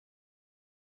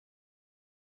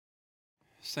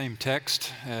Same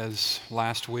text as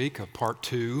last week, part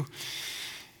 2.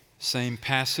 Same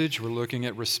passage. We're looking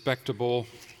at respecting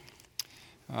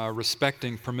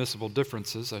permissible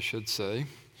differences, I should say.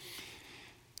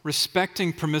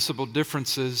 Respecting permissible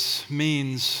differences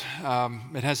means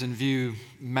it has in view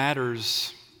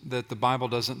matters that the Bible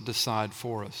doesn't decide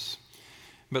for us,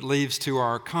 but leaves to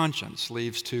our conscience,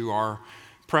 leaves to our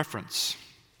preference.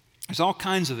 There's all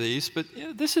kinds of these, but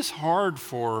this is hard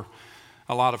for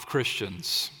a lot of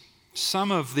Christians.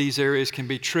 Some of these areas can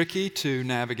be tricky to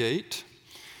navigate,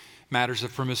 matters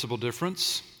of permissible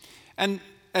difference. And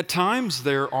at times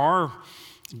there are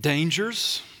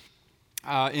dangers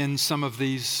in some of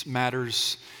these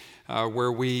matters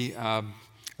where we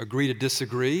agree to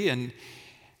disagree, and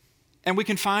we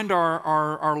can find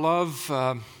our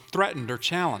love threatened or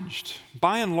challenged.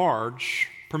 By and large,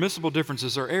 permissible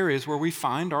differences are areas where we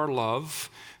find our love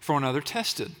for another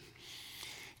tested.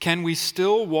 Can we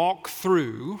still walk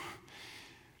through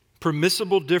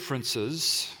permissible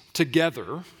differences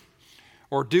together,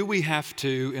 or do we have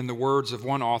to, in the words of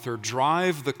one author,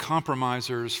 drive the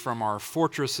compromisers from our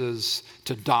fortresses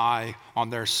to die on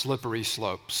their slippery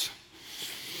slopes?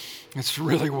 It's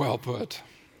really well put.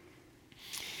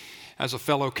 As a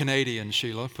fellow Canadian,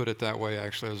 Sheila put it that way,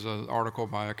 actually, as an article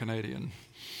by a Canadian.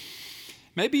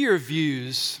 Maybe your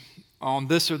views on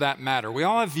this or that matter. We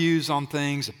all have views on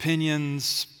things,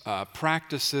 opinions,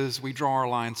 practices. We draw our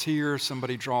lines here.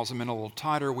 Somebody draws them in a little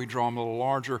tighter. We draw them a little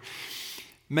larger.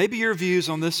 Maybe your views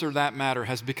on this or that matter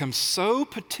has become so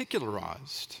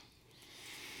particularized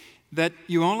that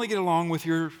you only get along with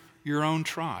your own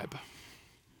tribe.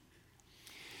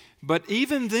 But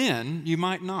even then, you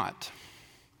might not.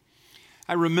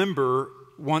 I remember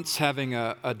once having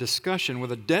a discussion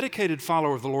with a dedicated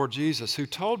follower of the Lord Jesus who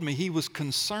told me he was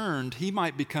concerned he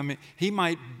might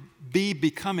be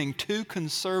becoming too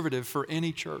conservative for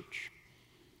any church.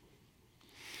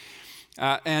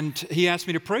 And he asked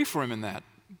me to pray for him in that.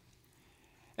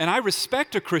 And I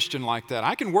respect a Christian like that.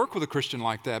 I can work with a Christian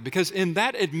like that because in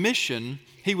that admission,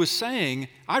 he was saying,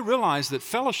 I realize that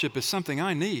fellowship is something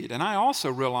I need. And I also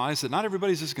realize that not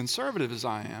everybody's as conservative as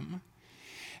I am.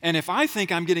 And if I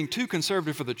think I'm getting too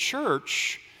conservative for the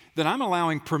church, then I'm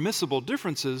allowing permissible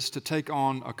differences to take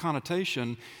on a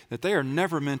connotation that they are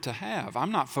never meant to have.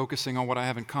 I'm not focusing on what I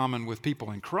have in common with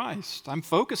people in Christ. I'm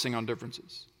focusing on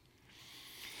differences.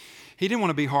 He didn't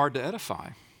want to be hard to edify.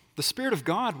 The Spirit of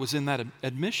God was in that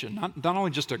admission, not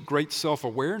only just a great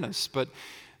self-awareness, but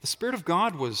the Spirit of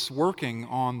God was working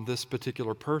on this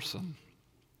particular person.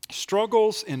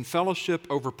 Struggles in fellowship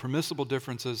over permissible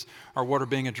differences are what are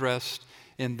being addressed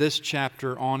in this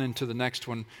chapter on into the next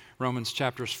one, Romans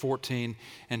chapters 14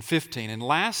 and 15. And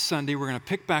last Sunday, we're going to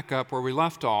pick back up where we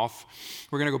left off.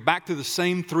 We're going to go back to the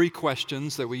same 3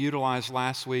 questions that we utilized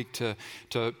last week to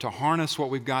harness what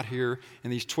we've got here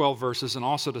in these 12 verses and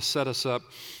also to set us up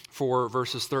for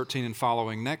verses 13 and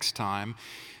following next time.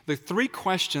 The 3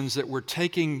 questions that we're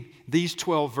taking these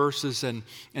 12 verses and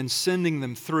sending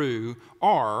them through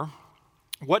are,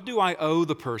 what do I owe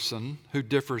the person who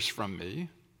differs from me?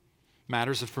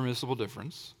 Matters of permissible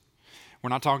difference.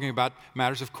 We're not talking about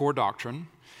matters of core doctrine,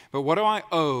 but what do I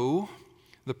owe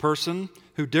the person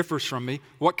who differs from me?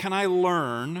 What can I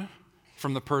learn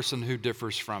from the person who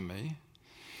differs from me?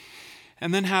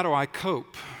 And then how do I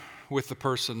cope with the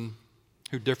person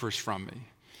who differs from me?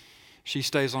 She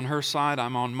stays on her side,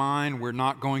 I'm on mine. We're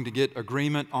not going to get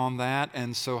agreement on that.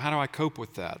 And so how do I cope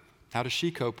with that? How does she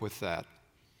cope with that?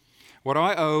 What do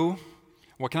I owe?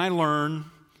 What can I learn?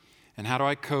 And how do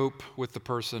I cope with the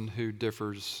person who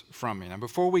differs from me? Now,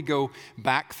 before we go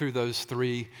back through those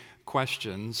 3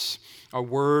 questions, a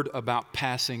word about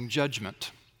passing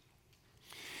judgment.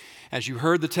 As you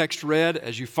heard the text read,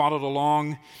 as you followed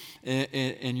along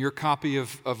in your copy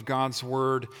of God's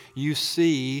Word, you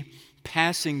see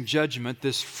passing judgment.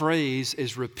 This phrase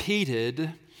is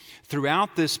repeated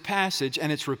throughout this passage,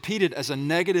 and it's repeated as a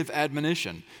negative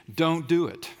admonition. Don't do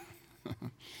it.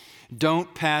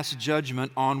 Don't pass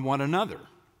judgment on one another.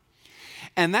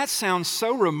 And that sounds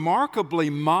so remarkably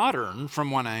modern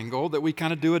from one angle that we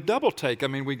kind of do a double take. I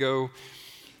mean, we go,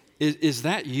 is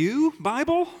that you,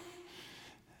 Bible?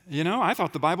 You know, I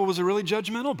thought the Bible was a really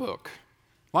judgmental book.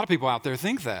 A lot of people out there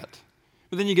think that.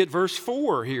 But then you get verse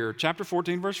 4 here, chapter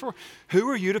 14, verse 4. Who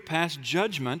are you to pass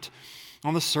judgment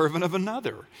on the servant of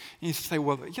another? And you say,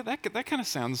 well, yeah, that kind of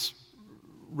sounds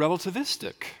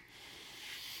relativistic.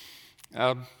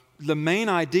 The main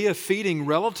idea feeding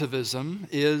relativism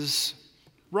is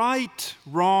right,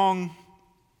 wrong,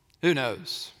 who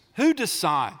knows? Who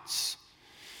decides?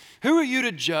 Who are you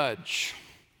to judge?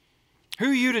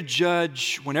 Who are you to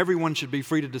judge when everyone should be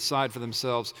free to decide for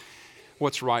themselves?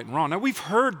 what's right and wrong. Now, we've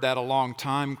heard that a long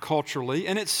time culturally,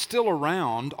 and it's still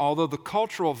around, although the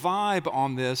cultural vibe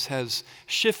on this has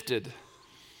shifted.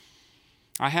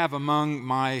 I have in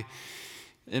my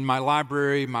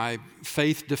library, my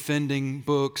faith-defending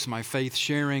books, my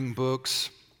faith-sharing books,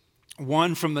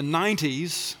 one from the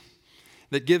 90s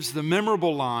that gives the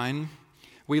memorable line,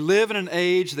 "We live in an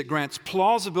age that grants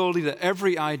plausibility to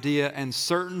every idea and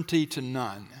certainty to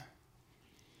none."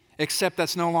 Except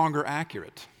that's no longer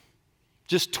accurate.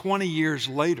 Just 20 years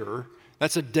later,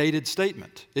 that's a dated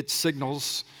statement. It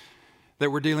signals that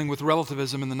we're dealing with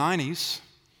relativism in the 90s.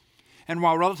 And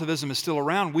while relativism is still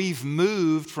around, we've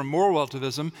moved from moral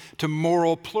relativism to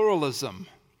moral pluralism.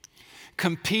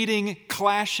 Competing,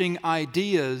 clashing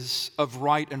ideas of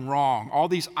right and wrong. All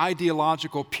these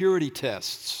ideological purity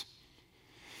tests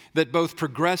that both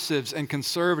progressives and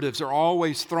conservatives are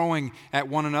always throwing at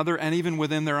one another and even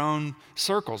within their own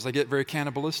circles. They get very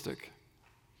cannibalistic.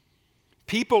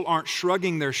 People aren't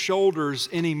shrugging their shoulders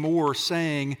anymore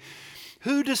saying,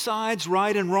 "Who decides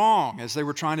right and wrong?" as they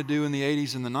were trying to do in the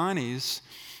 80s and the 90s,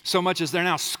 so much as they're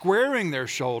now squaring their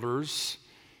shoulders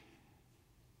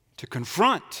to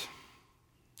confront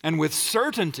and with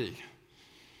certainty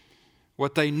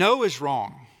what they know is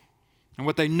wrong and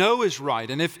what they know is right.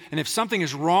 And if something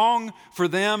is wrong for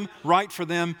them, right for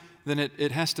them, then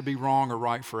it has to be wrong or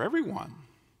right for everyone.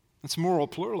 That's moral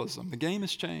pluralism. The game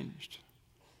has changed.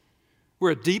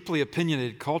 We're a deeply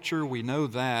opinionated culture. We know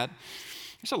that.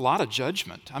 There's a lot of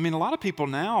judgment. I mean, a lot of people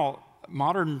now,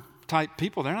 modern type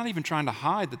people, they're not even trying to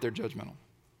hide that they're judgmental.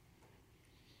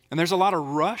 And there's a lot of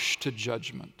rush to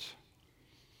judgment.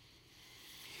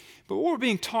 But what we're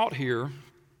being taught here,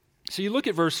 so you look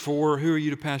at verse 4, "Who are you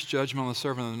to pass judgment on the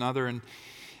servant of another?"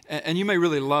 And you may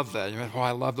really love that. You're like, "Oh, I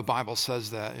love the Bible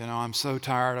says that. I'm so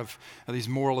tired of these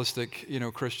moralistic,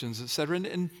 Christians, etc."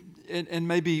 And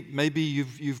maybe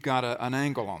you've got an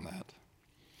angle on that.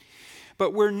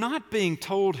 But we're not being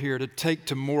told here to take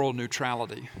to moral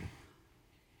neutrality.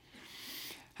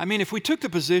 I mean, if we took the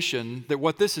position that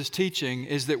what this is teaching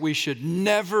is that we should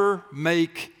never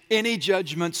make any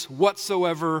judgments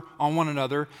whatsoever on one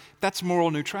another, that's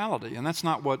moral neutrality, and that's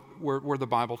not where the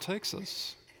Bible takes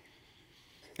us.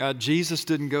 Jesus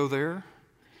didn't go there.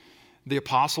 The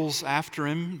apostles after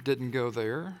him didn't go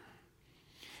there.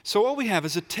 So what we have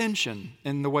is a tension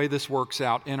in the way this works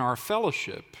out in our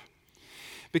fellowship.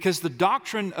 Because the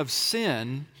doctrine of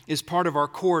sin is part of our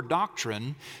core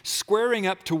doctrine, squaring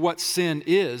up to what sin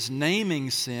is, naming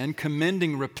sin,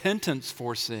 commending repentance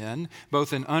for sin,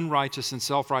 both in unrighteous and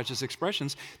self-righteous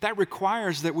expressions, that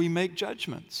requires that we make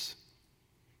judgments.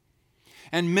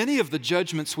 And many of the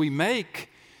judgments we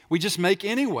just make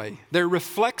anyway. They're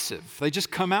reflexive. They just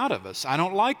come out of us. I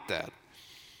don't like that.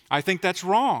 I think that's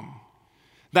wrong.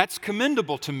 That's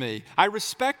commendable to me. I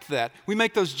respect that. We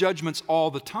make those judgments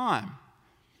all the time.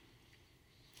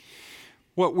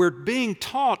 What we're being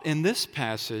taught in this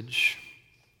passage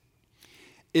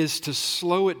is to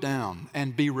slow it down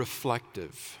and be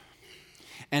reflective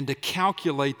and to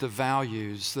calculate the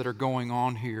values that are going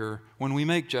on here when we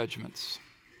make judgments.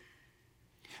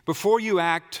 Before you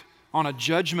act on a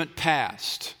judgment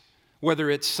past, whether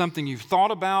it's something you've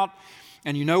thought about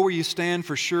and you know where you stand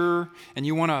for sure and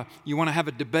you want to have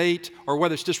a debate, or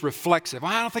whether it's just reflexive,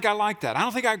 "I don't think I like that. I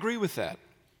don't think I agree with that."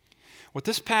 What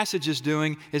this passage is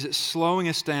doing is it's slowing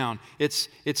us down. It's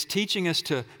teaching us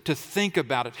to think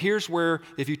about it. Here's where,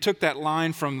 if you took that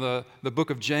line from the book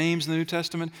of James in the New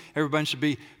Testament, everybody should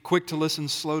be quick to listen,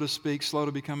 slow to speak, slow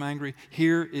to become angry.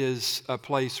 Here is a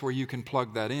place where you can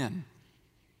plug that in.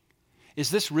 Is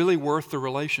this really worth the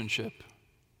relationship?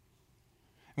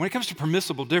 When it comes to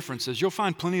permissible differences, you'll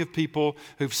find plenty of people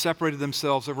who've separated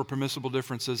themselves over permissible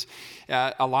differences.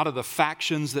 A lot of the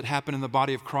factions that happen in the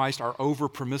body of Christ are over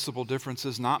permissible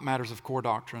differences, not matters of core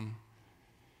doctrine.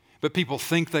 But people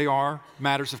think they are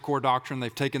matters of core doctrine.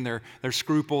 They've taken their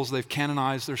scruples, they've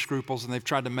canonized their scruples, and they've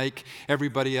tried to make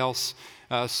everybody else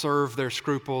serve their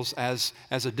scruples as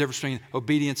a difference between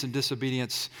obedience and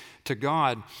disobedience to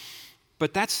God.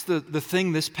 But that's the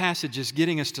thing this passage is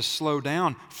getting us to slow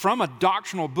down from a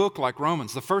doctrinal book like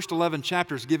Romans. The first 11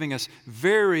 chapters giving us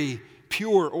very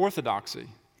pure orthodoxy.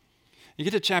 You get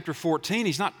to chapter 14,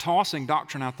 he's not tossing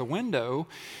doctrine out the window.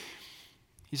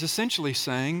 He's essentially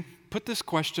saying, put this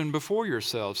question before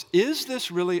yourselves. Is this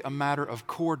really a matter of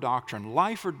core doctrine,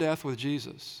 life or death with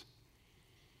Jesus?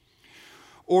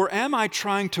 Or am I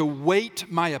trying to weight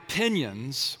my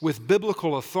opinions with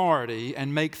biblical authority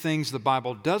and make things the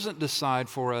Bible doesn't decide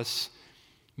for us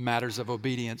matters of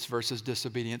obedience versus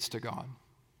disobedience to God?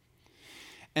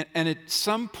 And at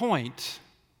some point,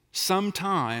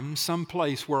 sometime,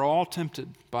 someplace, we're all tempted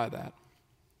by that.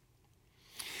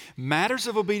 Matters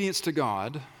of obedience to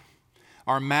God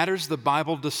are matters the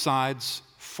Bible decides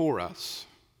for us.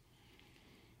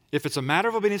 If it's a matter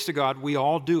of obedience to God, we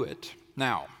all do it.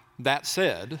 Now, that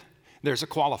said, there's a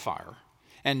qualifier.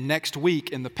 And next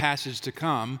week in the passage to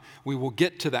come, we will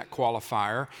get to that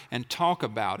qualifier and talk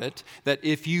about it, that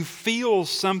if you feel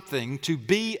something to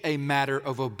be a matter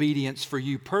of obedience for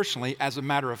you personally as a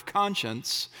matter of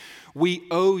conscience, we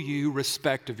owe you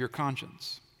respect of your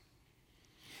conscience.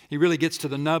 He really gets to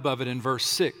the nub of it in verse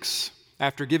 6.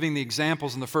 After giving the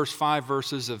examples in the first 5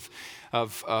 verses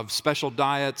of special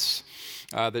diets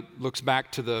that looks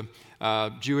back to the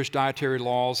Jewish dietary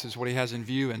laws is what he has in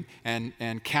view,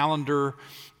 and calendar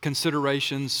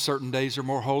considerations. Certain days are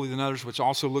more holy than others, which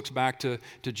also looks back to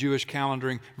Jewish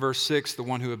calendaring. Verse 6, the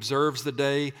one who observes the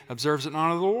day observes it in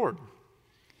honor of the Lord.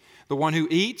 The one who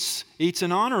eats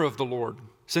in honor of the Lord,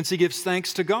 since he gives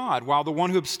thanks to God, while the one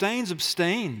who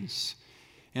abstains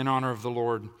in honor of the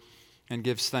Lord and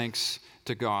gives thanks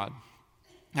to God.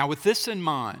 Now, with this in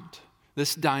mind,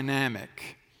 this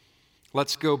dynamic,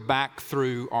 let's go back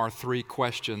through our 3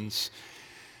 questions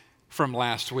from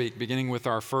last week, beginning with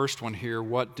our first one here.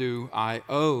 What do I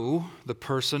owe the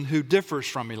person who differs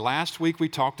from me? Last week we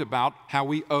talked about how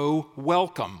we owe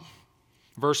welcome.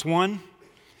 Verse 1,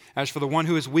 as for the one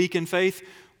who is weak in faith,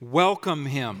 welcome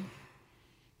him,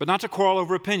 but not to quarrel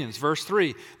over opinions. Verse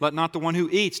 3, let not the one who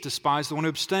eats despise the one who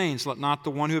abstains. Let not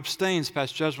the one who abstains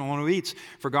pass judgment on the one who eats,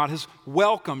 for God has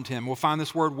welcomed him. We'll find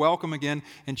this word welcome again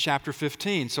in chapter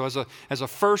 15. So as a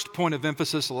first point of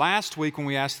emphasis, last week when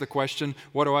we asked the question,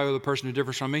 what do I owe the person who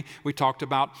differs from me? We talked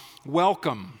about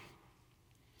welcome.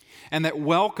 And that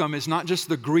welcome is not just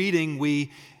the greeting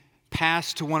we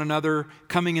pass to one another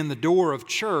coming in the door of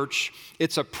church.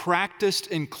 It's a practiced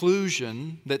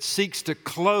inclusion that seeks to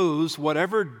close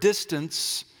whatever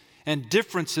distance and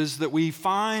differences that we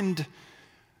find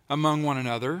among one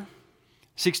another,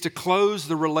 seeks to close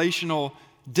the relational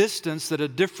distance that a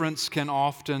difference can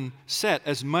often set,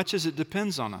 as much as it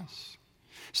depends on us.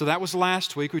 So that was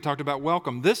last week. We talked about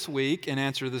welcome. This week, in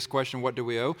answer to this question, what do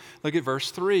we owe? Look at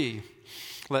verse 3.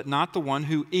 Let not the one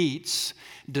who eats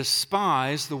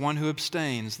despise the one who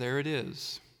abstains. There it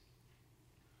is.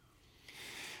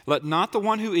 Let not the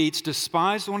one who eats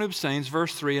despise the one who abstains.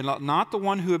 Verse 3, and let not the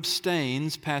one who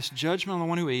abstains pass judgment on the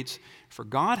one who eats, for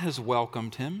God has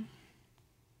welcomed him.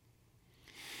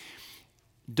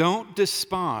 Don't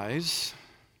despise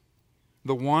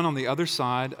the one on the other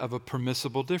side of a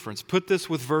permissible difference. Put this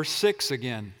with verse 6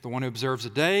 again. The one who observes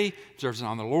a day, observes it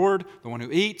on the Lord. The one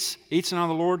who eats it on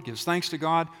the Lord, gives thanks to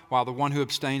God, while the one who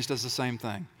abstains does the same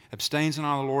thing. Abstains in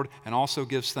honor of the Lord and also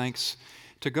gives thanks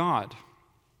to God.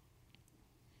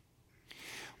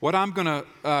 What I'm going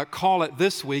to call it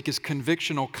this week is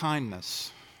convictional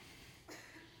kindness.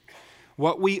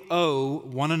 What we owe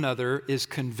one another is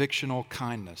convictional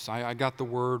kindness. I got the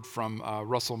word from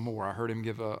Russell Moore. I heard him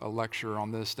give a lecture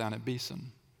on this down at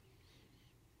Beeson.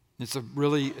 It's a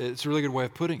really good way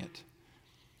of putting it.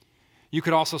 You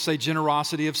could also say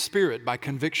generosity of spirit. By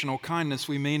convictional kindness,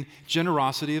 we mean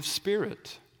generosity of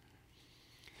spirit.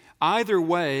 Either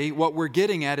way, what we're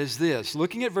getting at is this.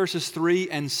 Looking at verses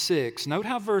 3 and 6, note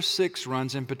how verse 6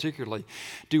 runs in particularly.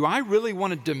 Do I really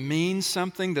want to demean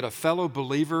something that a fellow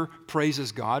believer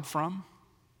praises God from?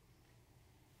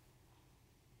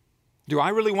 Do I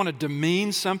really want to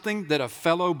demean something that a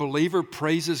fellow believer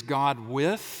praises God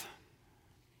with?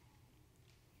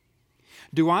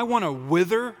 Do I want to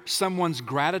wither someone's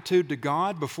gratitude to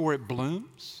God before it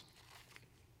blooms?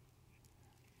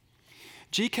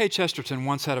 G.K. Chesterton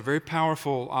once had a very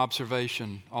powerful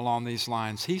observation along these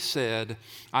lines. He said,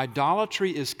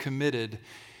 idolatry is committed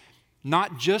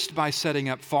not just by setting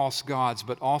up false gods,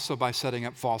 but also by setting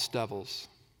up false devils.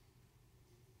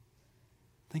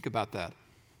 Think about that.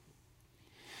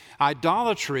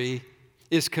 Idolatry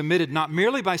is committed not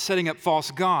merely by setting up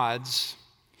false gods,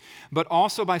 but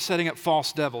also by setting up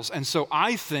false devils. And so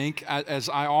I think, as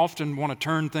I often want to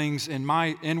turn things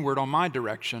inward on my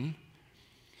direction,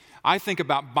 I think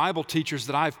about Bible teachers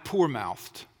that I've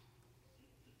poor-mouthed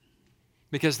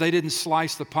because they didn't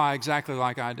slice the pie exactly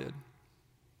like I did.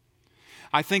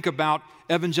 I think about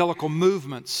evangelical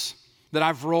movements that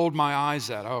I've rolled my eyes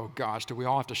at. Oh gosh, do we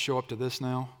all have to show up to this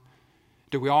now?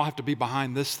 Do we all have to be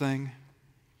behind this thing?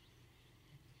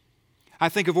 I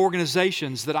think of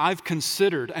organizations that I've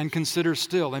considered and consider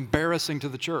still embarrassing to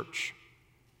the church.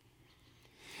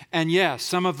 And yes,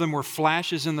 some of them were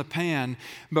flashes in the pan,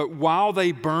 but while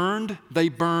they burned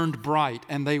bright,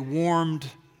 and they warmed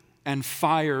and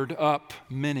fired up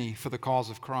many for the cause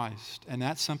of Christ. And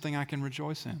that's something I can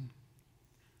rejoice in.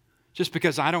 Just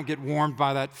because I don't get warmed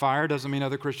by that fire doesn't mean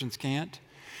other Christians can't.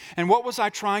 And what was I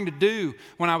trying to do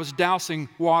when I was dousing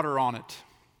water on it?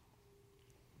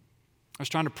 I was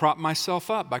trying to prop myself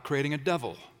up by creating a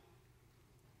devil.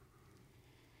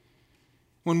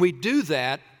 When we do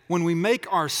that, when we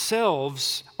make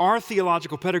ourselves, our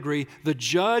theological pedigree, the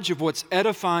judge of what's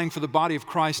edifying for the body of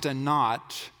Christ and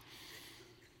not,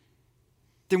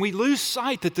 then we lose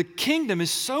sight that the kingdom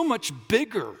is so much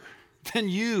bigger than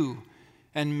you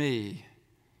and me.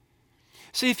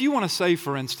 See, if you want to say,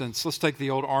 for instance, let's take the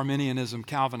old Arminianism,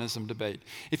 Calvinism debate.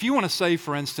 If you want to say,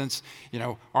 for instance,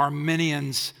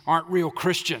 Arminians aren't real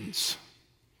Christians,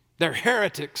 they're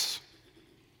heretics.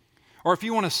 Or if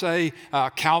you want to say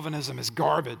Calvinism is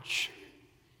garbage,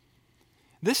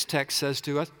 this text says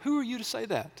to us, who are you to say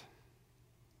that?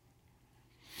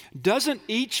 Doesn't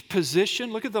each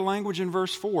position, look at the language in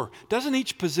verse 4, doesn't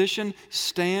each position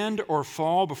stand or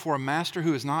fall before a master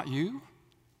who is not you?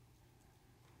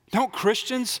 Don't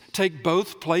Christians take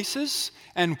both places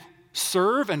and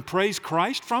serve and praise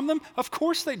Christ from them? Of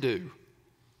course they do.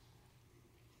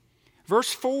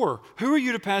 Verse 4, who are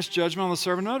you to pass judgment on the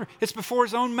servant of another? It's before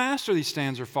his own master he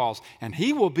stands or falls, and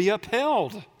he will be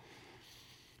upheld.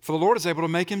 For the Lord is able to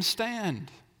make him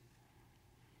stand.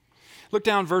 Look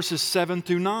down verses 7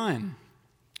 through 9.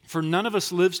 For none of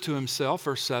us lives to himself,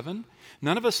 verse 7.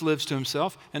 None of us lives to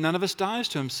himself, and none of us dies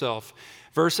to himself.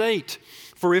 Verse 8,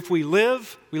 for if we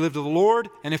live to the Lord,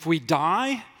 and if we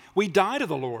die to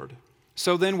the Lord.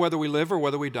 So then, whether we live or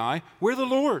whether we die, we're the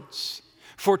Lord's.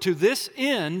 For to this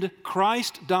end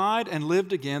Christ died and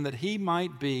lived again, that he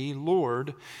might be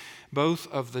Lord both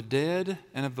of the dead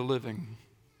and of the living.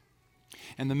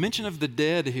 And the mention of the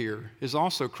dead here is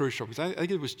also crucial, because I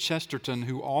think it was Chesterton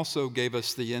who also gave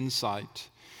us the insight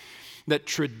that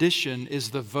tradition is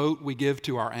the vote we give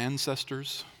to our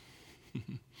ancestors.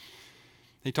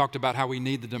 He talked about how we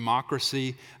need the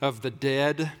democracy of the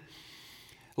dead,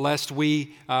 lest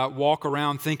we walk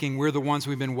around thinking we're the ones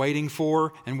we've been waiting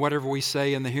for, and whatever we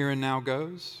say in the here and now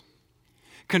goes.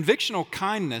 Convictional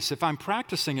kindness, if I'm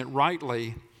practicing it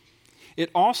rightly,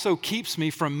 it also keeps me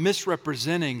from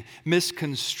misrepresenting,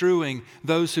 misconstruing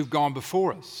those who've gone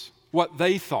before us, what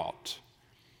they thought,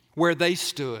 where they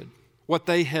stood, what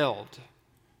they held.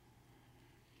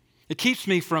 It keeps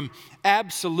me from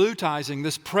absolutizing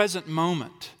this present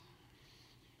moment,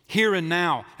 here and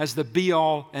now, as the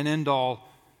be-all and end-all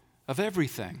of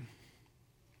everything.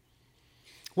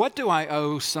 What do I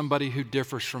owe somebody who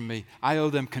differs from me? I owe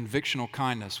them convictional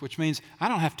kindness, which means I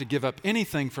don't have to give up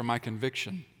anything for my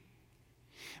conviction.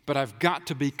 But I've got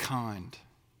to be kind.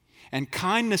 And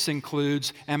kindness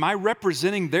includes, am I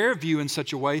representing their view in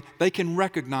such a way they can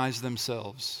recognize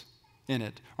themselves in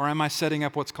it? Or am I setting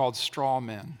up what's called straw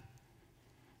men?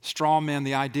 Straw men,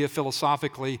 the idea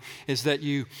philosophically is that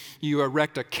you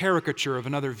erect a caricature of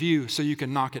another view so you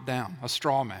can knock it down, a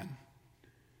straw man.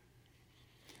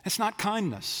 It's not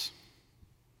kindness.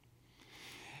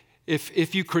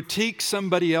 If you critique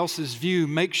somebody else's view,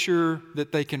 make sure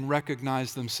that they can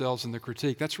recognize themselves in the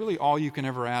critique. That's really all you can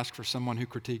ever ask for someone who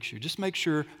critiques you. Just make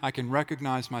sure I can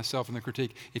recognize myself in the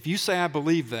critique. If you say I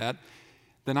believe that,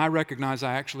 then I recognize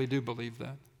I actually do believe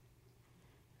that.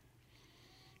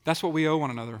 That's what we owe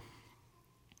one another.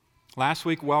 Last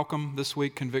week, welcome. This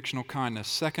week, convictional kindness.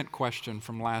 Second question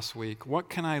from last week, what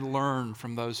can I learn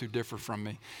from those who differ from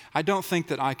me? I don't think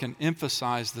that I can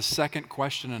emphasize the second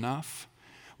question enough.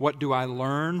 What do I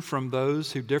learn from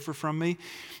those who differ from me?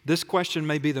 This question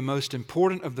may be the most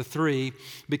important of the three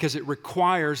because it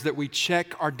requires that we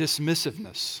check our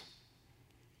dismissiveness.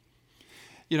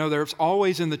 You know, there's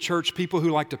always in the church people who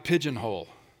like to pigeonhole.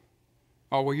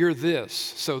 Oh, well, you're this,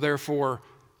 so therefore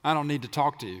I don't need to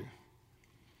talk to you.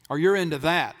 Or you're into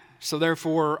that, so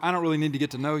therefore I don't really need to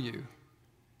get to know you.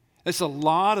 It's a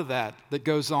lot of that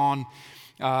goes on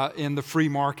in the free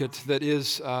market that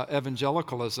is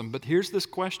evangelicalism. But here's this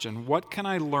question: what can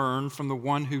I learn from the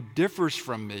one who differs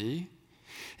from me?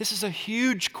 This is a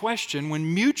huge question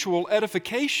when mutual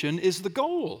edification is the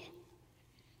goal.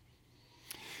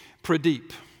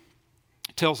 Pradeep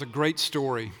tells a great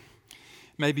story.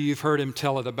 Maybe you've heard him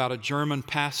tell it, about a German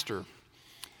pastor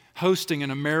hosting an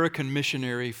American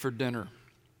missionary for dinner.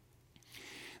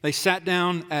 They sat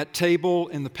down at table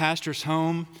in the pastor's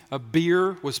home. A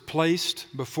beer was placed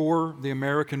before the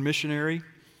American missionary,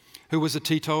 who was a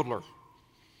teetotaler.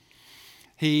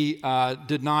 He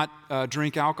did not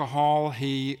drink alcohol.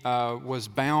 He was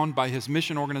bound by his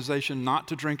mission organization not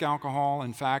to drink alcohol.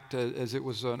 In fact, as it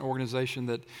was an organization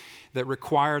that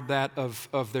required that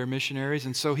of their missionaries.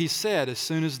 And so he said, as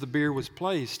soon as the beer was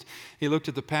placed, he looked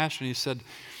at the pastor and he said,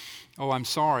 "Oh, I'm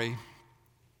sorry.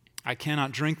 I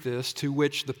cannot drink this, to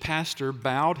which the pastor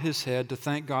bowed his head to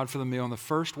thank God for the meal, and the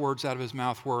first words out of his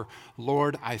mouth were,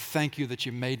 Lord, I thank you that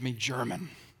you made me German.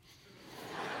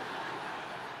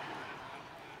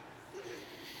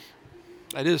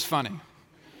 That is funny.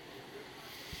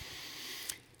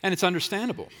 And it's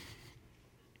understandable.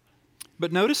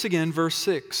 But notice again verse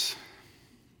 6.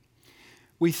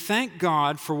 We thank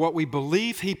God for what we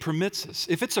believe He permits us.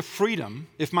 If it's a freedom,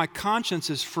 if my conscience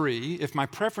is free, if my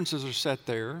preferences are set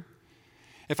there,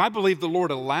 if I believe the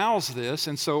Lord allows this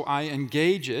and so I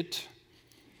engage it,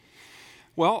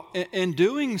 well, in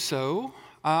doing so,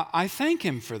 I thank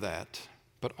Him for that.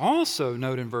 But also,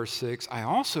 note in verse 6, I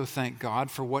also thank God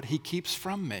for what He keeps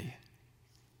from me.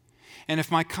 And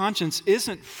if my conscience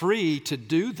isn't free to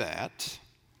do that,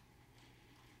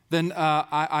 then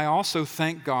I also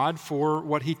thank God for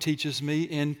what He teaches me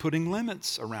in putting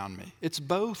limits around me. It's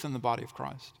both in the body of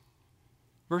Christ.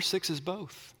 Verse 6 is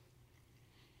both.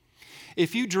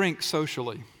 If you drink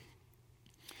socially,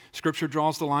 Scripture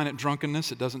draws the line at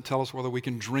drunkenness. It doesn't tell us whether we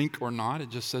can drink or not. It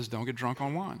just says don't get drunk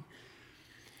on wine.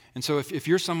 And so if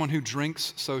you're someone who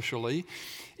drinks socially,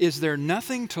 is there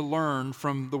nothing to learn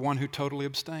from the one who totally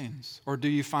abstains? Or do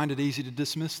you find it easy to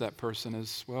dismiss that person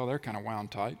as, well, they're kind of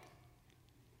wound tight?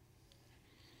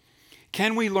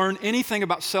 Can we learn anything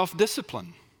about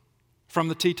self-discipline from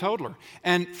the teetotaler?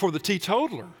 And for the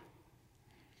teetotaler,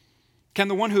 can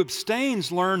the one who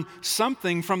abstains learn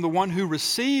something from the one who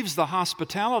receives the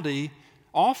hospitality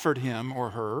offered him or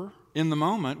her in the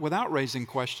moment without raising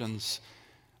questions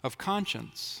of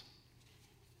conscience?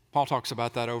 Paul talks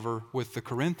about that over with the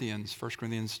Corinthians, 1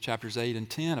 Corinthians chapters 8 and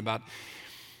 10, about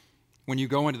when you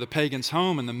go into the pagan's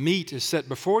home and the meat is set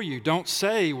before you, don't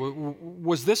say,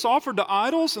 was this offered to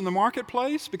idols in the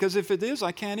marketplace? Because if it is,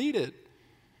 I can't eat it.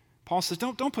 Paul says,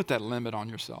 don't put that limit on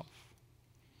yourself.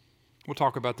 We'll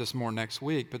talk about this more next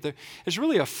week. But there's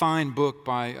really a fine book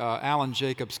by Alan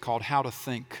Jacobs called How to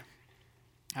Think.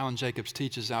 Alan Jacobs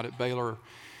teaches out at Baylor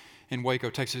in Waco,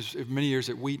 Texas, many years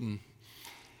at Wheaton.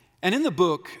 And in the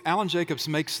book, Alan Jacobs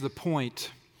makes the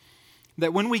point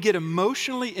that when we get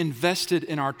emotionally invested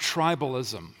in our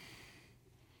tribalism,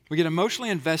 we get emotionally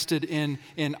invested in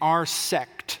our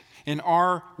sect, in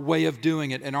our way of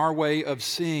doing it, in our way of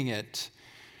seeing it,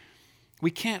 we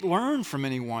can't learn from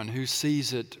anyone who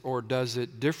sees it or does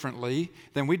it differently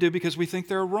than we do because we think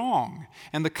they're wrong.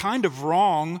 And the kind of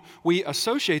wrong we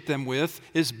associate them with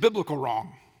is biblical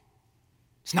wrong.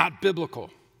 It's not biblical.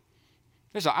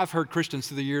 I've heard Christians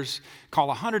through the years call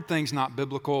 100 things not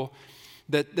biblical.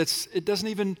 It doesn't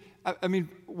even, I mean,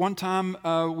 one time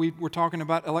we were talking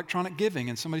about electronic giving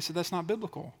and somebody said that's not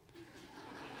biblical.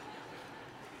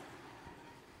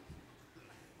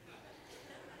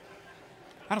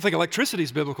 I don't think electricity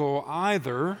is biblical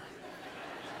either,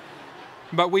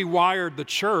 but we wired the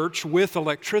church with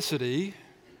electricity.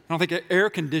 I don't think air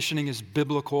conditioning is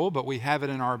biblical, but we have it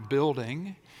in our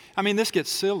building. I mean, this gets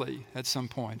silly at some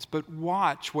points, but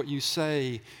watch what you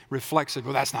say reflects it.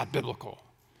 Well, that's not biblical.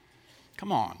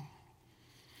 Come on.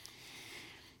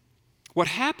 What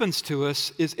happens to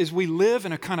us is we live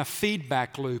in a kind of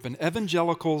feedback loop, and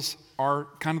evangelicals are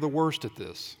kind of the worst at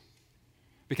this.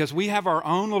 Because we have our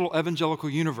own little evangelical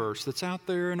universe that's out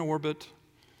there in orbit.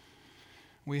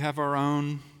 We have our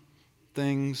own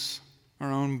things,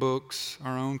 our own books,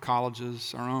 our own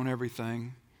colleges, our own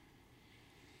everything.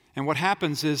 And what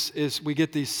happens is we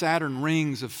get these Saturn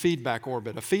rings of feedback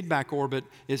orbit. A feedback orbit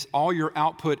is all your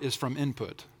output is from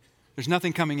input. There's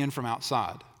nothing coming in from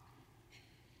outside.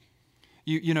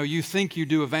 You think you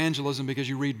do evangelism because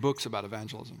you read books about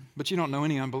evangelism, but you don't know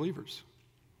any unbelievers.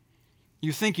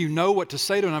 You think you know what to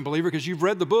say to an unbeliever because you've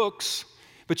read the books,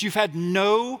 but you've had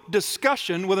no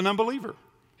discussion with an unbeliever.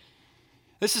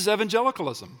 This is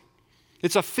evangelicalism.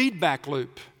 It's a feedback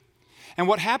loop. And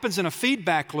what happens in a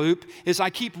feedback loop is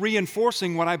I keep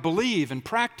reinforcing what I believe and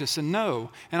practice and know,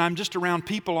 and I'm just around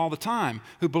people all the time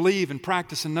who believe and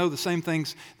practice and know the same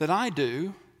things that I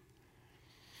do.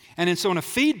 And so in a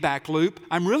feedback loop,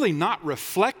 I'm really not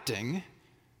reflecting.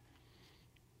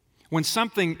 When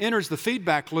something enters the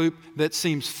feedback loop that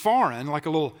seems foreign, like a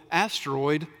little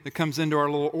asteroid that comes into our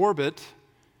little orbit,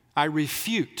 I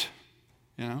refute,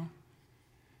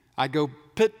 I go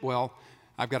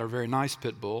I've got a very nice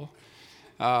pit bull.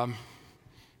 I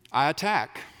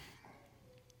attack.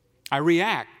 I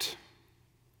react.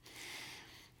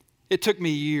 It took me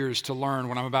years to learn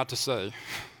what I'm about to say.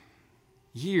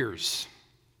 Years.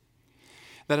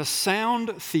 That a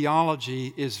sound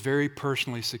theology is very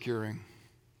personally securing.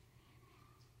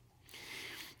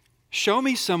 Show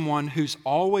me someone who's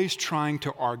always trying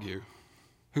to argue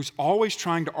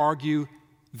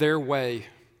their way,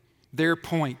 their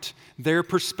point, their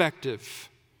perspective.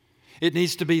 It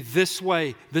needs to be this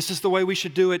way. This is the way we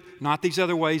should do it, not these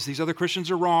other ways. These other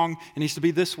Christians are wrong. It needs to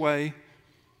be this way.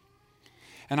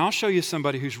 And I'll show you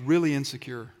somebody who's really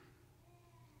insecure.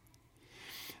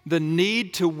 The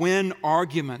need to win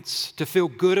arguments, to feel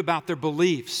good about their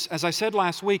beliefs. As I said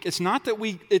last week, it's not that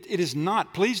it is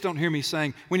not, please don't hear me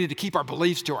saying we need to keep our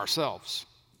beliefs to ourselves.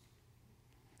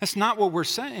 That's not what we're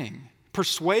saying.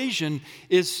 Persuasion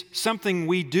is something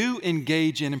we do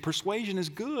engage in, and persuasion is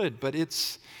good, but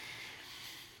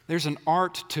there's an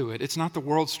art to it. It's not the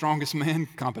world's strongest man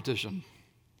competition.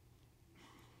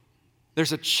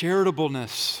 There's a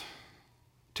charitableness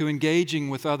to engaging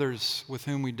with others with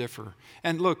whom we differ.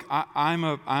 And look, I'm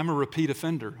a repeat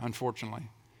offender, unfortunately.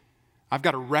 I've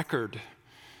got a record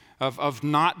of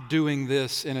not doing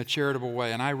this in a charitable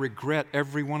way, and I regret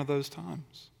every one of those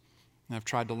times. And I've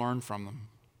tried to learn from them.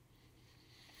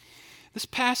 This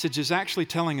passage is actually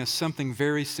telling us something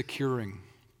very securing.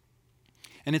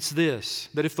 And it's this,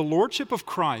 that if the lordship of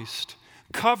Christ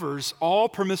covers all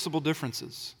permissible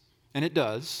differences, and it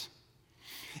does,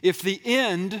 if the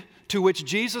end to which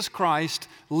Jesus Christ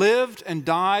lived and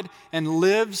died and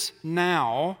lives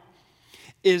now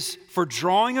is for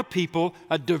drawing a people,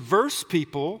 a diverse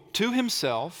people, to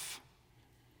himself,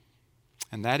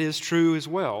 and that is true as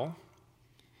well,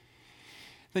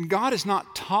 then God is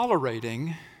not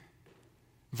tolerating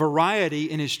variety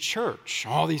in his church.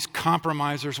 All these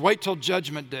compromisers, wait till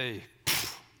Judgment Day.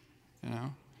 You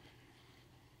know?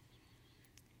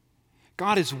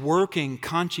 God is working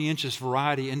conscientious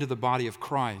variety into the body of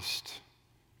Christ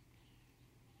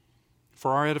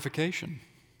for our edification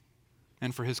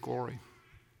and for his glory.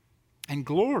 And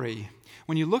glory,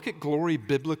 when you look at glory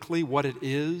biblically, what it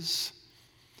is,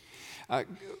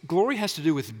 glory has to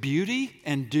do with beauty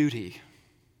and duty.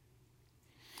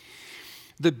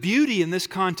 The beauty in this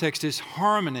context is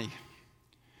harmony.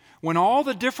 When all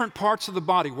the different parts of the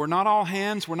body, we're not all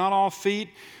hands, we're not all feet,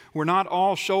 we're not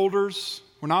all shoulders,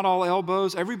 we're not all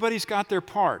elbows, everybody's got their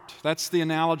part. That's the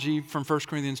analogy from 1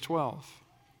 Corinthians 12.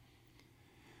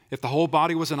 If the whole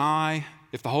body was an eye,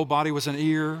 if the whole body was an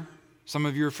ear, some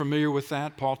of you are familiar with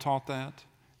that, Paul taught that,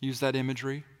 used that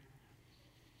imagery.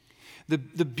 The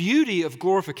beauty of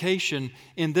glorification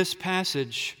in this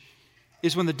passage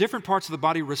is when the different parts of the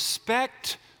body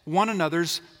respect one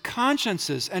another's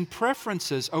consciences and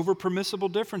preferences over permissible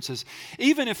differences.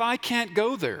 Even if I can't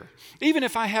go there, even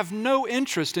if I have no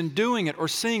interest in doing it or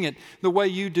seeing it the way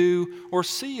you do or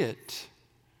see it,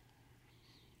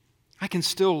 I can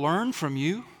still learn from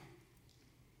you.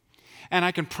 And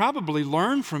I can probably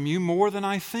learn from you more than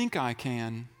I think I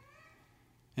can.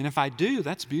 And if I do,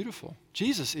 that's beautiful.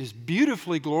 Jesus is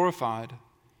beautifully glorified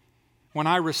when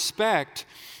I respect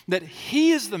that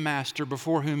he is the master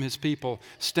before whom his people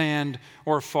stand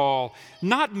or fall.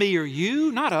 Not me or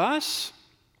you, not us.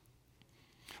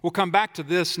 We'll come back to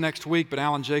this next week, but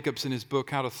Alan Jacobs in his book,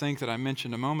 How to Think, that I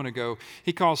mentioned a moment ago,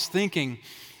 he calls thinking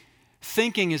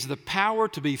is the power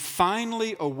to be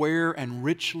finely aware and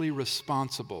richly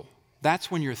responsible.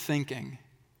 That's when you're thinking.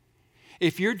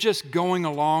 If you're just going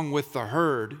along with the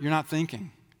herd, you're not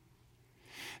thinking.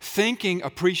 Thinking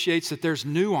appreciates that there's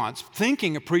nuance.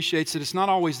 Thinking appreciates that it's not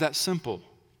always that simple.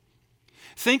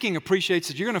 Thinking appreciates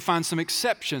that you're going to find some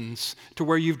exceptions to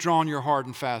where you've drawn your hard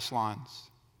and fast lines.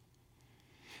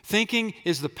 Thinking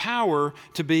is the power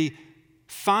to be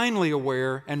finely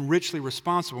aware and richly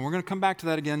responsible. And we're going to come back to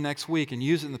that again next week and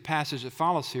use it in the passage that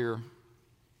follows here.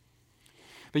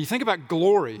 But you think about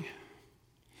glory.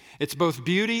 It's both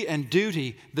beauty and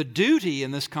duty. The duty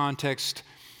in this context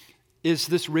is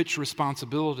this rich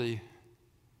responsibility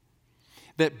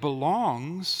that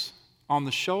belongs on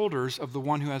the shoulders of the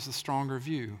one who has the stronger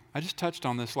view. I just touched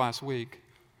on this last week.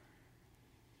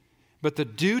 But the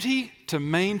duty to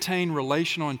maintain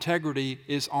relational integrity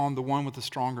is on the one with the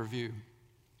stronger view.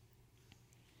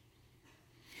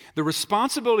 The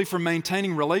responsibility for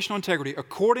maintaining relational integrity,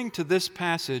 according to this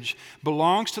passage,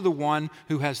 belongs to the one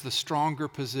who has the stronger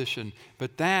position.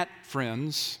 But that,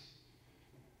 friends,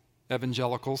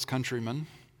 evangelicals, countrymen,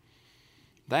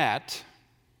 that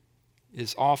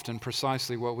is often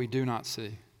precisely what we do not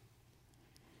see.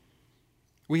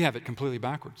 We have it completely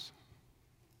backwards.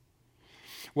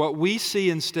 What we see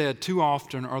instead too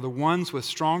often are the ones with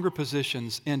stronger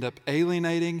positions end up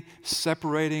alienating,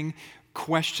 separating,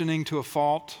 questioning to a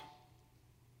fault,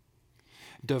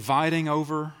 dividing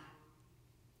over,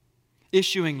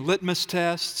 issuing litmus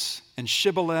tests and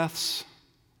shibboleths.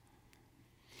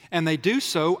 And they do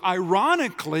so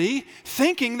ironically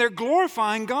thinking they're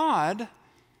glorifying God,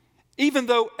 even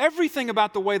though everything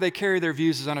about the way they carry their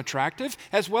views is unattractive,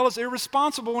 as well as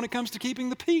irresponsible when it comes to keeping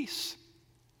the peace.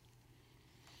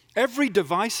 Every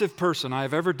divisive person I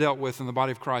have ever dealt with in the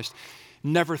body of Christ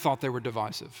never thought they were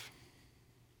divisive.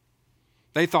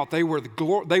 They thought they were the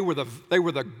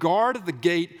guard at the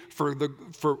gate for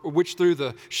which through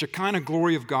the Shekinah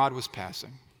glory of God was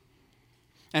passing.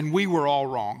 And we were all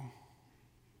wrong.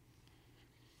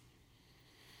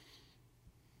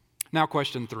 Now,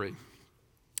 question 3.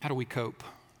 How do we cope?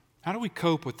 How do we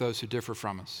cope with those who differ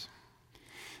from us?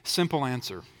 Simple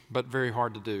answer, but very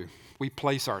hard to do. We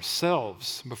place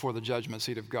ourselves before the judgment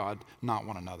seat of God, not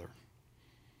one another.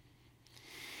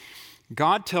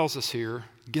 God tells us here,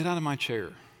 get out of my chair.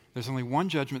 There's only one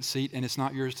judgment seat, and it's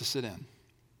not yours to sit in.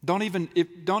 Don't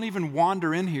even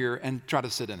wander in here and try to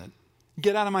sit in it.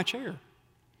 Get out of my chair.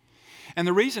 And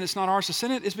the reason it's not ours to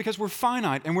sit in it is because we're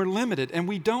finite and we're limited and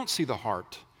we don't see the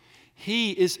heart.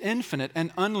 He is infinite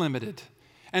and unlimited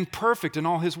and perfect in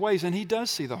all his ways, and he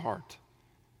does see the heart.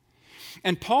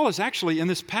 And Paul is actually in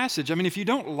this passage, if you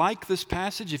don't like this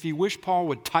passage, if you wish Paul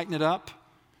would tighten it up,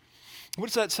 what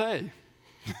does that say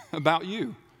about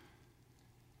you?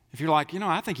 If you're like,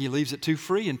 I think he leaves it too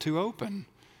free and too open.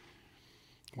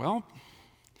 Well,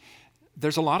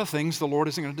 there's a lot of things the Lord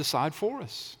isn't going to decide for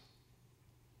us.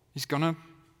 He's going to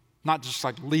not just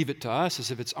leave it to us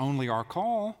as if it's only our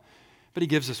call, but he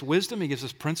gives us wisdom, he gives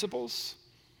us principles.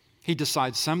 He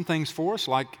decides some things for us,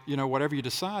 whatever you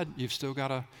decide, you've still got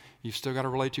to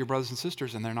relate to your brothers and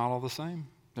sisters, and they're not all the same.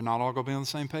 They're not all going to be on the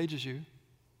same page as you.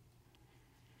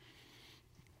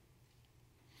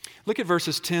 Look at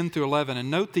verses 10 through 11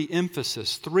 and note the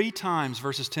emphasis. 3 times,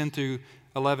 verses 10 through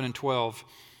 11 and 12.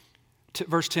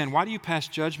 Verse 10, why do you pass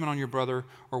judgment on your brother,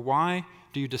 or why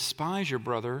do you despise your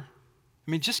brother?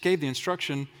 He just gave the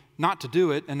instruction not to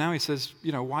do it, and now he says,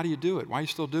 why do you do it? Why are you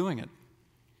still doing it?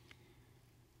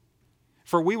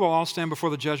 For we will all stand before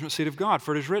the judgment seat of God.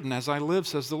 For it is written, as I live,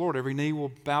 says the Lord, every knee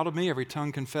will bow to me, every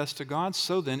tongue confess to God.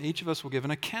 So then each of us will give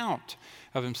an account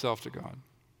of himself to God.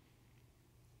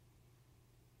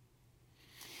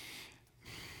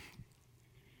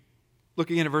 Look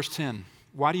again at verse 10.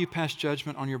 Why do you pass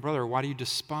judgment on your brother? Why do you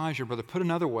despise your brother? Put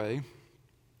another way,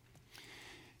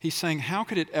 he's saying, how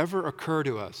could it ever occur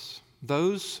to us,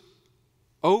 those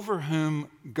over whom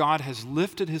God has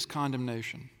lifted his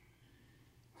condemnation,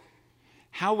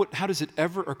 how does it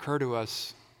ever occur to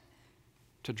us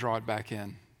to draw it back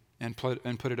in and put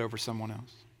it over someone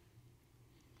else?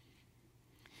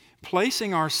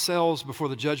 Placing ourselves before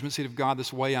the judgment seat of God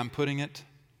this way I'm putting it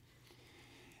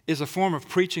is a form of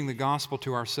preaching the gospel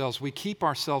to ourselves. We keep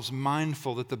ourselves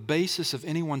mindful that the basis of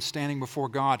anyone standing before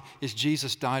God is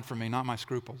Jesus died for me, not my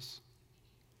scruples.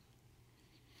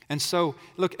 And so,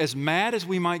 look, as mad as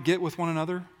we might get with one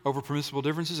another over permissible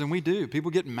differences, and we do, people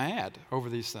get mad over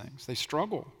these things. They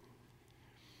struggle.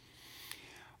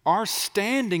 Our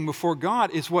standing before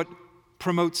God is what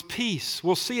promotes peace.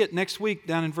 We'll see it next week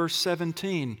down in verse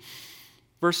 17.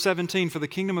 Verse 17, for the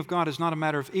kingdom of God is not a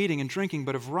matter of eating and drinking,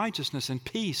 but of righteousness and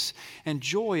peace and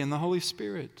joy in the Holy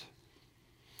Spirit.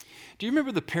 Do you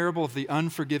remember the parable of the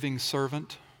unforgiving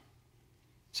servant?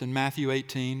 It's in Matthew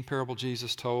 18, parable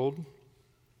Jesus told.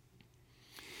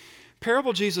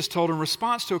 Parable Jesus told in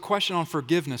response to a question on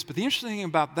forgiveness. But the interesting thing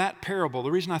about that parable,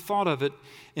 the reason I thought of it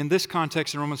in this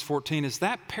context in Romans 14, is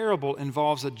that parable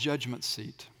involves a judgment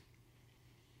seat,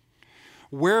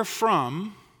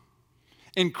 wherefrom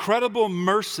incredible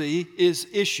mercy is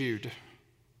issued.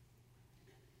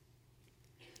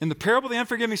 In the parable of the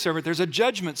unforgiving servant, there's a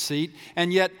judgment seat,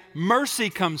 and yet mercy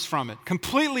comes from it,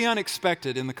 completely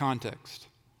unexpected in the context.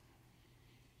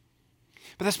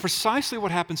 But that's precisely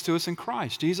what happens to us in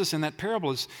Christ. Jesus in that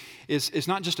parable is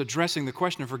not just addressing the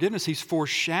question of forgiveness, he's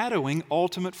foreshadowing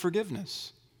ultimate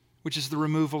forgiveness, which is the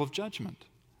removal of judgment.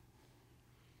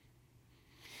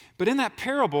 But in that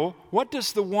parable, what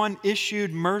does the one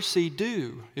issued mercy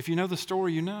do? If you know the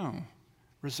story, you know.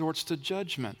 Resorts to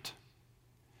judgment.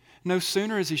 No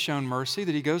sooner has he shown mercy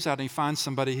that he goes out and he finds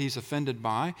somebody he's offended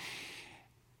by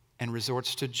and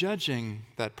resorts to judging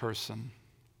that person.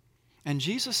 And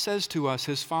Jesus says to us,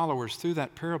 his followers, through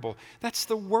that parable, that's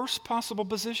the worst possible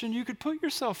position you could put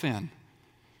yourself in.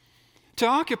 To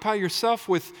occupy yourself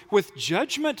with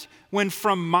judgment when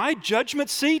from my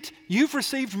judgment seat you've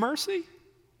received mercy.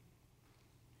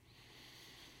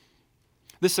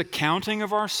 This accounting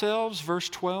of ourselves, verse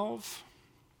 12.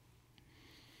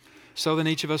 So then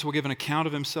each of us will give an account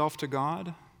of himself to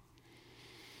God.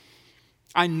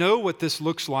 I know what this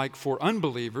looks like for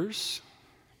unbelievers.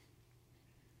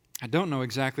 I don't know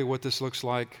exactly what this looks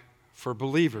like for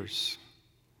believers.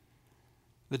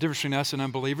 The difference between us and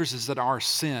unbelievers is that our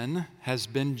sin has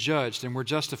been judged and we're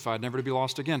justified, never to be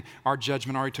lost again. Our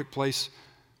judgment already took place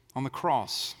on the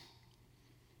cross.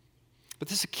 But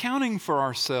this accounting for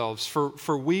ourselves,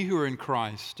 for we who are in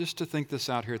Christ, just to think this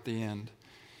out here at the end,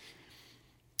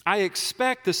 I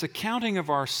expect this accounting of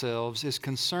ourselves is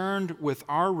concerned with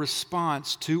our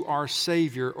response to our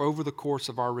Savior over the course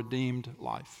of our redeemed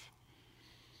life.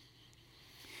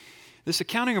 This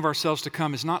accounting of ourselves to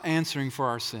come is not answering for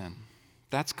our sin.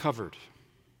 That's covered.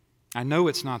 I know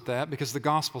it's not that because the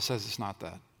gospel says it's not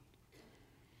that.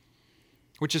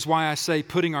 Which is why I say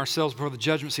putting ourselves before the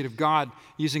judgment seat of God,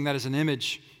 using that as an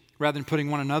image rather than putting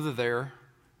one another there.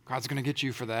 God's going to get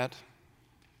you for that.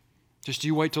 Just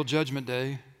you wait till judgment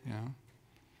day, you know.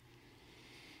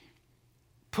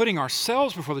 Putting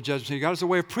ourselves before the judgment seat of God is a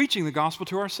way of preaching the gospel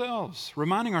to ourselves,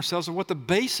 reminding ourselves of what the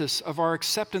basis of our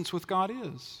acceptance with God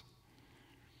is.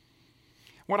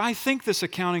 What I think this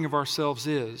accounting of ourselves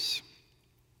is,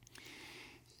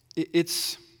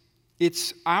 it's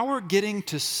our getting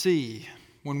to see,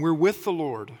 when we're with the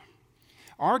Lord,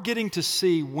 our getting to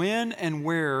see when and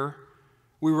where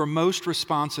we were most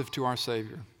responsive to our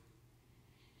Savior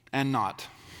and not.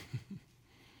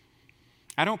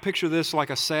 I don't picture this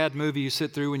like a sad movie you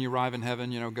sit through when you arrive in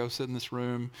heaven, go sit in this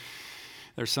room.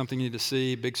 There's something you need to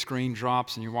see, big screen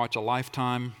drops, and you watch a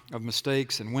lifetime of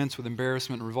mistakes and wince with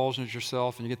embarrassment and revulsion at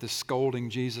yourself, and you get this scolding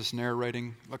Jesus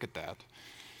narrating. Look at that.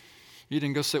 You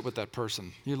didn't go sit with that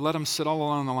person. You let them sit all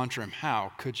alone in the lunchroom.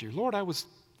 How could you? Lord, I was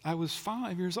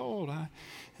 5 years old. I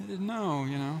didn't know,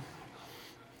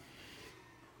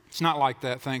 It's not like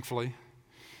that, thankfully.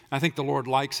 I think the Lord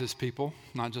likes His people,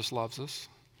 not just loves us.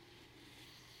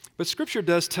 But Scripture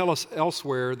does tell us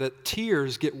elsewhere that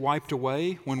tears get wiped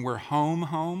away when we're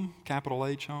home, capital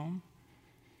H, home.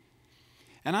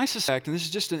 And I suspect, and this is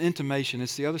just an intimation,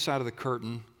 it's the other side of the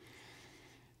curtain,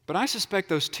 but I suspect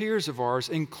those tears of ours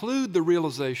include the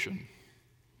realization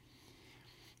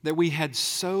that we had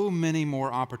so many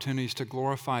more opportunities to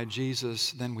glorify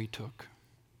Jesus than we took.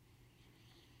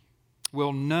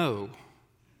 We'll know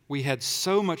we had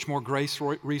so much more grace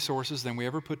resources than we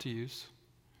ever put to use.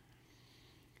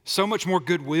 So much more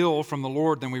goodwill from the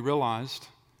Lord than we realized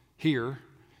here.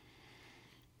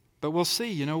 But we'll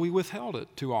see, we withheld it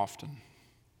too often.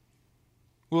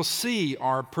 We'll see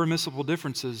our permissible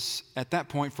differences at that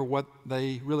point for what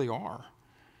they really are.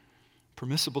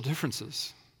 Permissible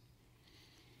differences.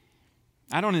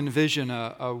 I don't envision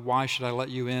a why should I let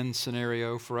you in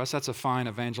scenario for us. That's a fine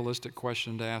evangelistic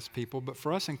question to ask people. But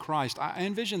for us in Christ, I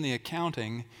envision the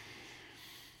accounting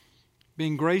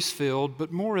being grace-filled,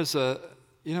 but more as there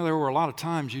were a lot of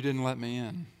times you didn't let me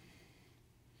in.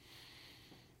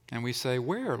 And we say,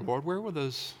 where, Lord? Where were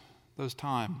those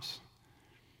times?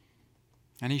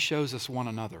 And He shows us one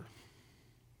another.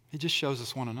 He just shows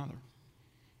us one another.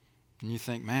 And you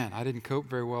think, man, I didn't cope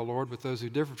very well, Lord, with those who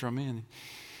differ from me. And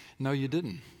no, you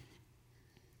didn't.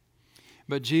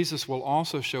 But Jesus will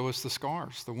also show us the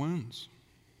scars, the wounds.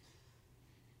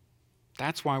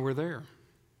 That's why we're there.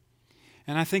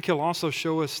 And I think He'll also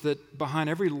show us that behind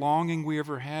every longing we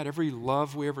ever had, every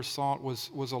love we ever sought was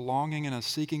a longing and a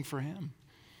seeking for Him.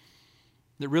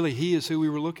 That really He is who we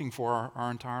were looking for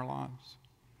our entire lives.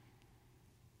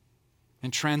 In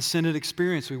transcendent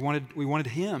experience, we wanted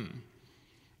Him.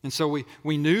 And so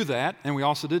we knew that, and we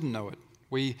also didn't know it.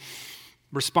 We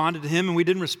responded to Him, and we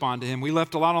didn't respond to Him. We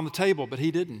left a lot on the table, but He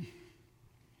didn't.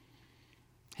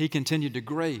 He continued to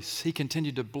grace. He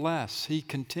continued to bless. He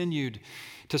continued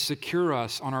to secure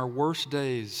us on our worst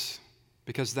days,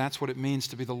 because that's what it means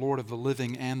to be the Lord of the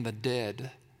living and the dead.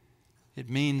 It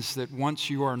means that once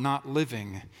you are not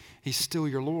living, He's still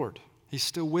your Lord. He's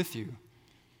still with you.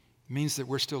 It means that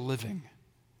we're still living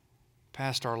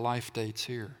past our life dates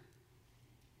here.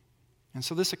 And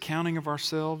so this accounting of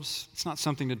ourselves, it's not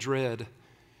something to dread.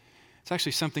 It's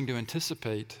actually something to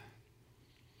anticipate.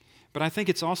 But I think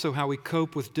it's also how we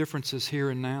cope with differences here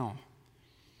and now.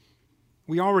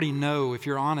 We already know, if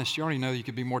you're honest, you already know you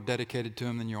could be more dedicated to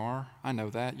Him than you are. I know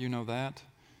that. You know that.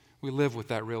 We live with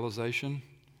that realization.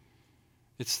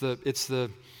 It's the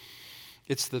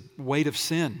weight of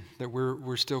sin that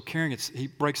we're still carrying. He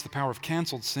breaks the power of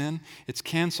canceled sin. It's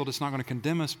canceled. It's not going to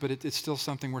condemn us, but it's still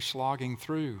something we're slogging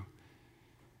through.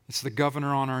 It's the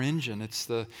governor on our engine. It's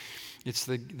the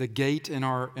gate in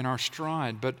our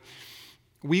stride. But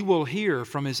we will hear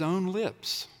from His own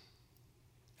lips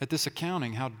at this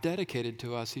accounting how dedicated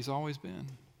to us He's always been.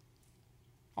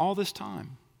 All this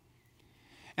time.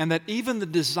 And that even the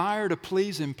desire to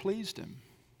please Him pleased Him.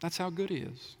 That's how good He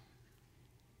is.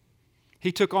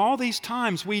 He took all these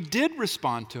times we did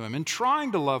respond to Him in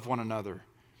trying to love one another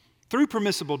through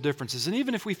permissible differences. And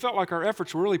even if we felt like our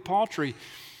efforts were really paltry,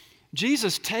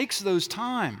 Jesus takes those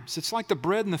times. It's like the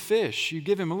bread and the fish. You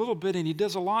give him a little bit and he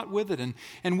does a lot with it.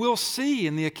 And we'll see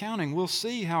in the accounting, we'll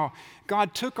see how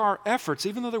God took our efforts,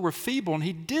 even though they were feeble, and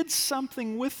he did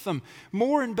something with them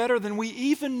more and better than we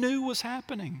even knew was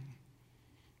happening.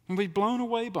 And we're blown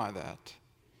away by that.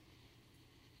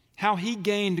 How he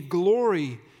gained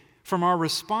glory from our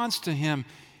response to him,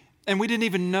 and we didn't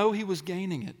even know he was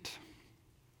gaining it.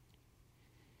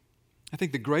 I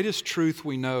think the greatest truth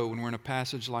we know when we're in a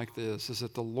passage like this is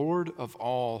that the Lord of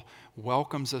all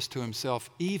welcomes us to himself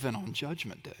even on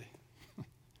Judgment Day.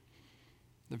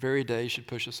 The very day should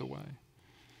push us away.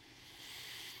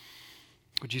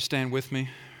 Would you stand with me?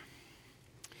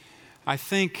 I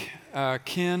think,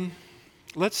 Ken,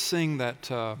 let's sing that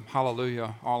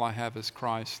Hallelujah, All I Have is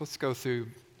Christ. Let's go through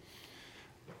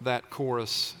that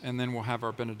chorus and then we'll have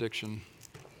our benediction.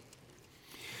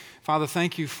 Father,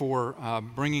 thank you for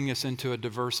bringing us into a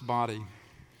diverse body.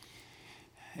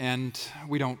 And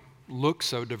we don't look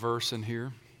so diverse in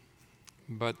here,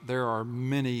 but there are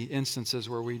many instances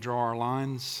where we draw our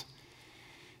lines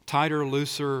tighter,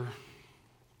 looser,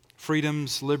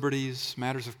 freedoms, liberties,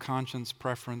 matters of conscience,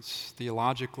 preference,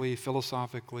 theologically,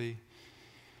 philosophically,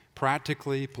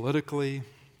 practically, politically,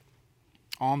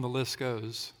 on the list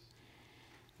goes.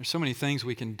 There's so many things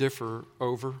we can differ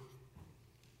over.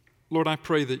 Lord, I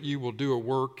pray that you will do a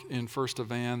work in First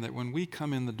Evan, that when we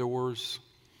come in the doors,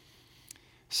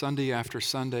 Sunday after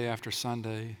Sunday after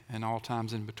Sunday, and all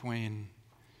times in between,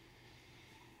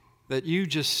 that you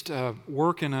just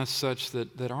work in us such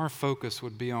that our focus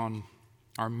would be on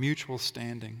our mutual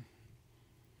standing,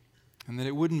 and that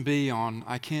it wouldn't be on,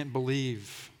 I can't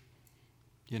believe,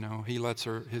 he lets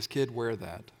his kid wear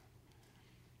that.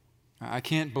 I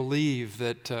can't believe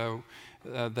that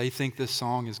they think this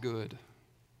song is good.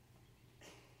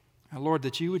 Lord,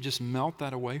 that you would just melt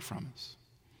that away from us.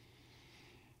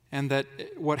 And that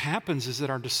what happens is that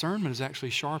our discernment is actually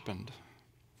sharpened.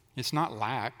 It's not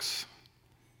lax.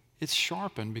 It's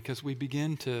sharpened because we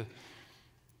begin to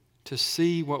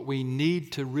see what we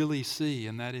need to really see,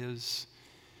 and that is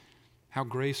how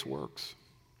grace works.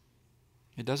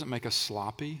 It doesn't make us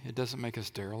sloppy. It doesn't make us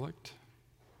derelict.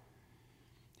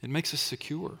 It makes us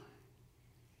secure.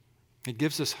 It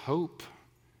gives us hope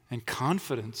and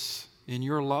confidence in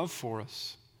your love for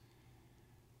us.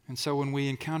 And so when we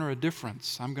encounter a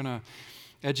difference, I'm going to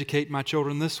educate my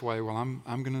children this way, well,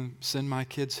 I'm going to send my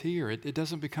kids here. It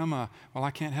doesn't become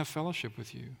I can't have fellowship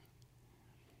with you.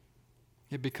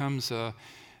 It becomes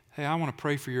hey, I want to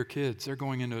pray for your kids. They're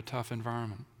going into a tough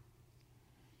environment.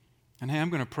 And hey, I'm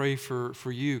going to pray for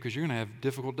you because you're going to have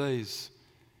difficult days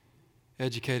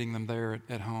educating them there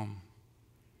at home.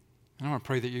 And I want to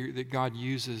pray that God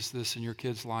uses this in your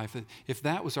kids' life. That if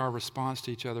that was our response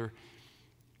to each other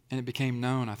and it became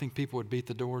known, I think people would beat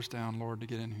the doors down, Lord, to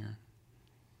get in here.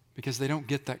 Because they don't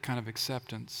get that kind of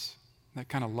acceptance, that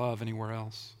kind of love anywhere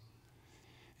else.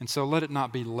 And so let it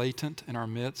not be latent in our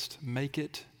midst. Make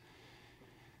it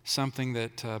something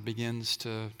that begins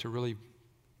to really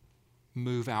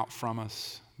move out from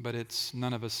us. But it's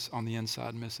none of us on the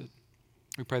inside miss it.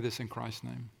 We pray this in Christ's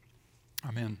name.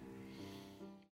 Amen.